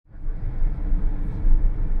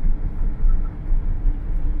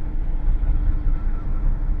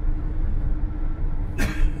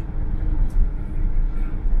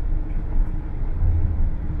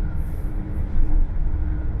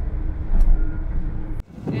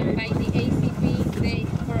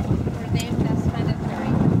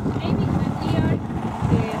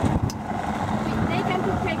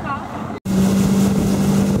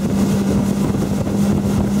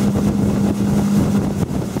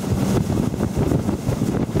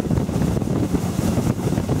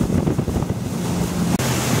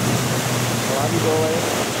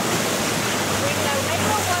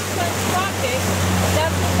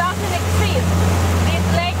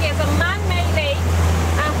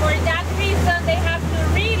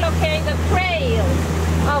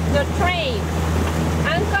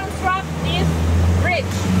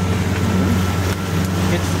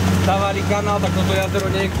kanál, tak toto jazero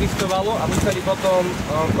neexistovalo a museli potom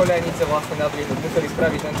koľajnice vlastne nadvihnúť. Museli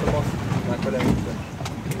spraviť tento most na koľajnice.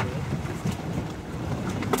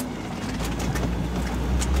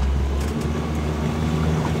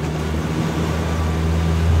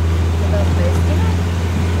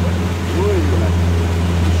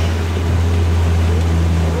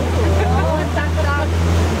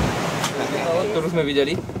 Ktorú sme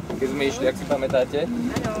videli, keď sme išli, ak si pamätáte,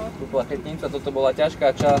 tú plachetnicu, a toto bola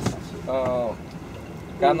ťažká časť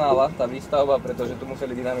kanála, tá výstavba, pretože tu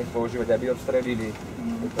museli dynamit používať, aby odstrelili.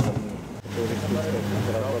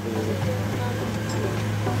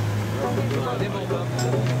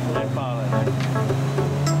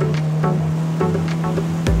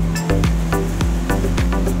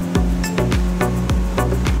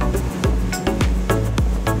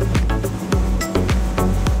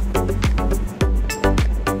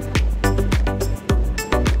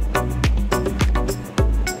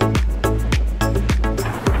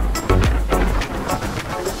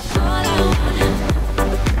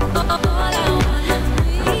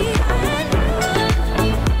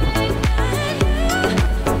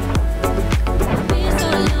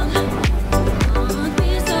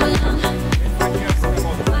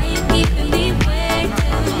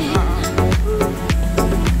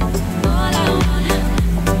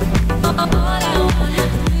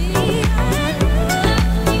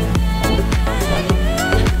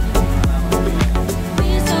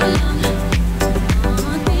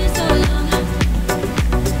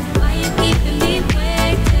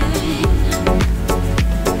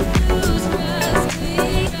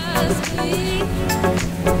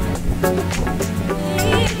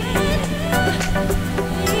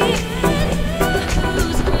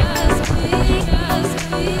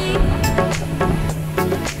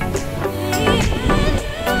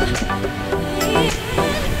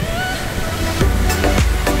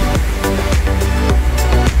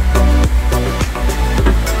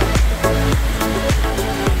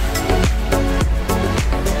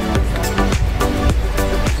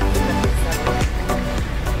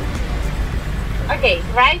 Okay,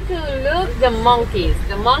 try to look the monkeys.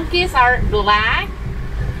 The monkeys are black.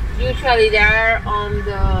 Usually they are on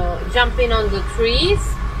the jumping on the trees.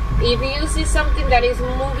 If you see something that is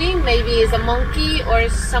moving, maybe it's a monkey or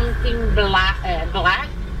something black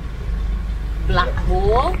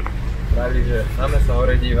hole. Pravili, že máme sa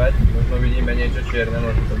hore dívať, možno vidíme niečo čierne,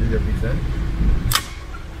 možno to byť opice.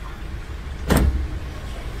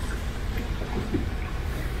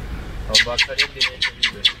 Alebo ak sa niekde niečo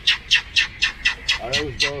vidie. Ale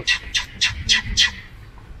už dosť.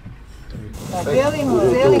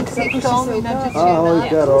 Bielým ksichtom, ináč čierna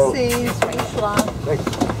si prišla.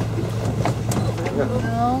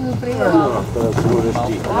 No, príjemná.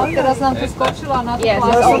 A teraz nám tu skočila na tú plážu.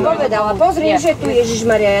 Ja som povedala, pozri, že tu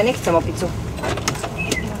Ježišmaria, ja nechcem opicu.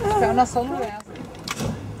 Ona sonuje.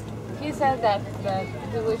 He said that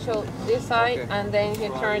he will show this side and then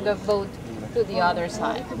he turned the boat to the other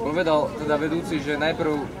side. Povedal teda vedúci, že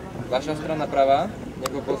najprv vaša strana pravá,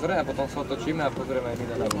 nech ho pozrie a potom sa otočíme a pozrieme aj my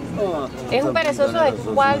na ľavú. ¿Es un perezoso de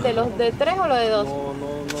cuál? ¿De los de tres o los de dos?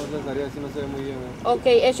 No les daría si no se ve muy bien. Ok,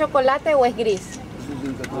 ¿es chocolate o es gris?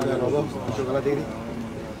 Los dos, chocolate gris.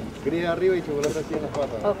 Gris arriba y chocolate así en las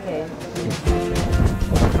patas. Ok.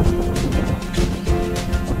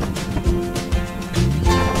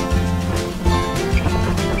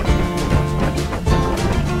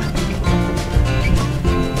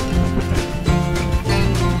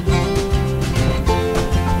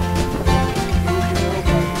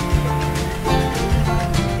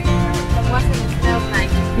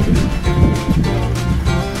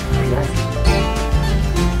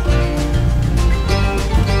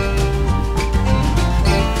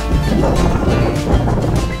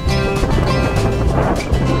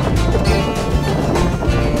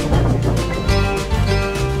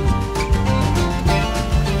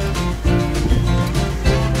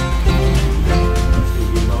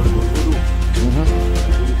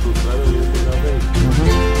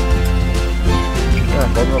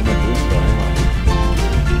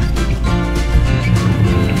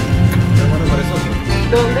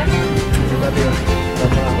 ¿Dónde?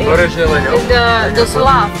 The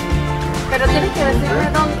slab. Pero tienes que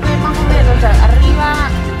decirme dónde más o menos, o sea,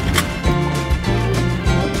 arriba.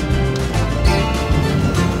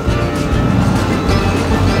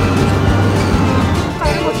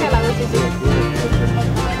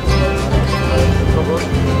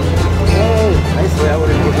 Ahí se va a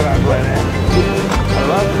volver a la rueda.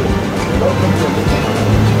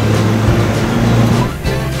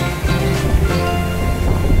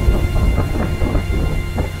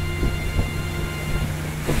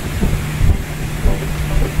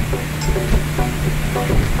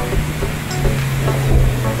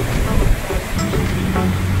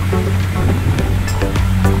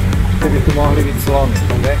 tu mohli byť slony,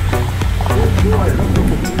 že?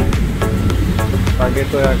 Tak je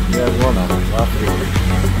to jak ona, v Afrike.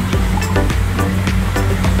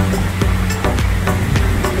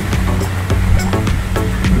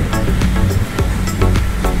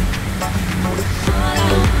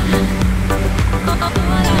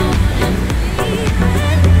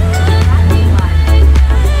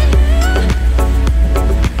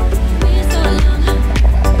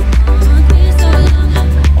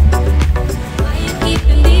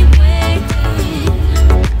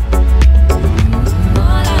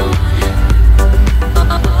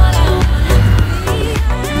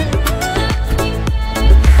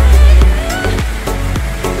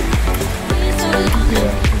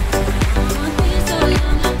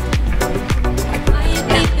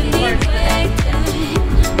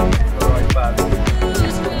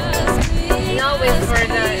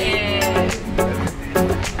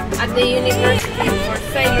 The university for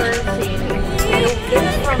sailors in Peru. This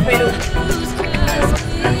is from Peru.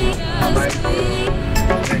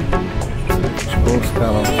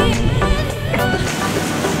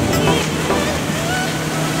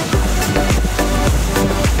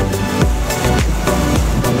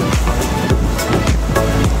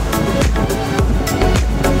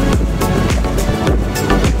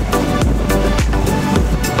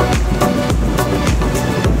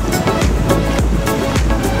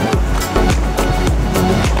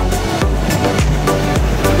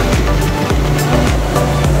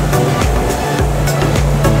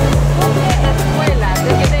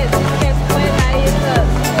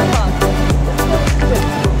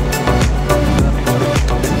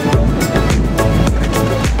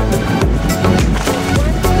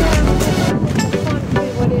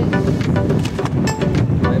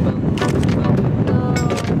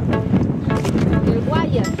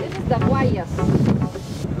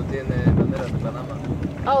 Esto tiene bandera de Panamá.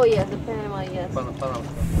 Oh yes, the Panama, yes. Panama.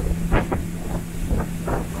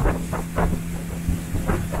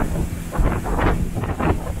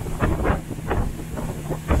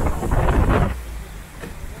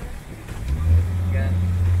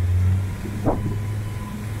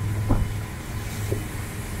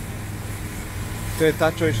 To je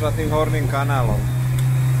tá, čo išla tým horným kanálom.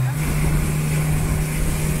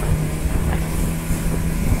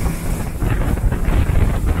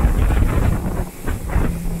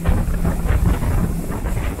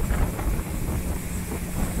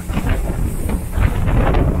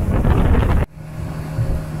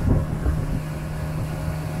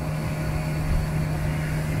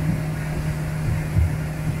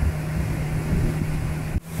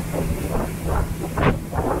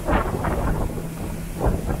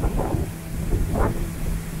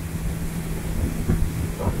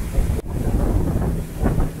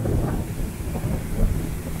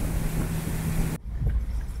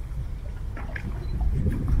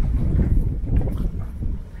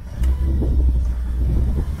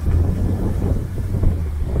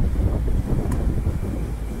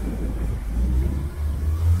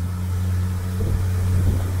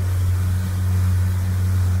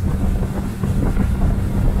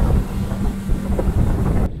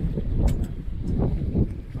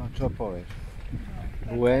 Čo povieš?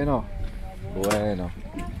 Bueno. Bueno. If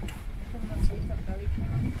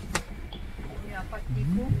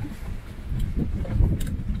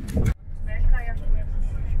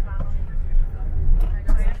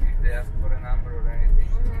they ask for a number or anything,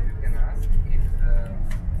 you can ask if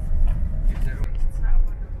the room.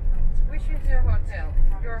 Which is your hotel?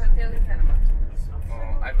 Your hotel in Panama.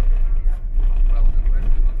 I don't know. Well, then where?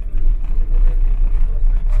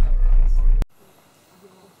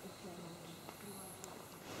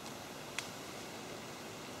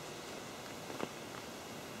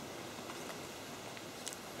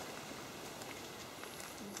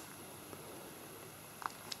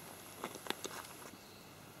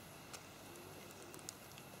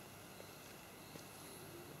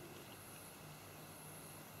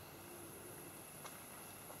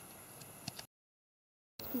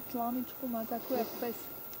 Tú článičku má takú jak pes.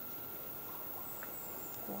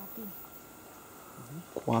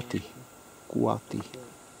 Kuaty.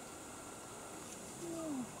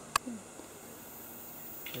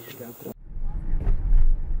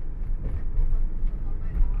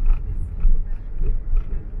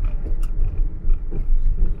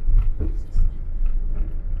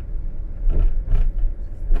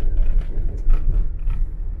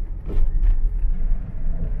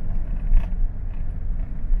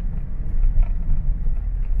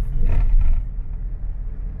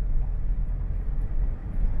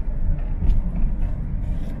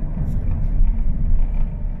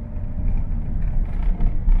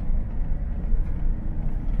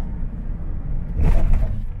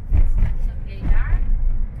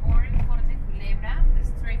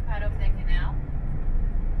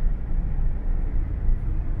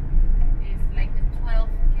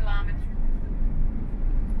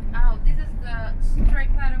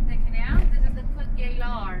 strike part of the canal. This is the foot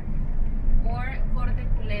Gaylor or Corte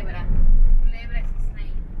Culebra.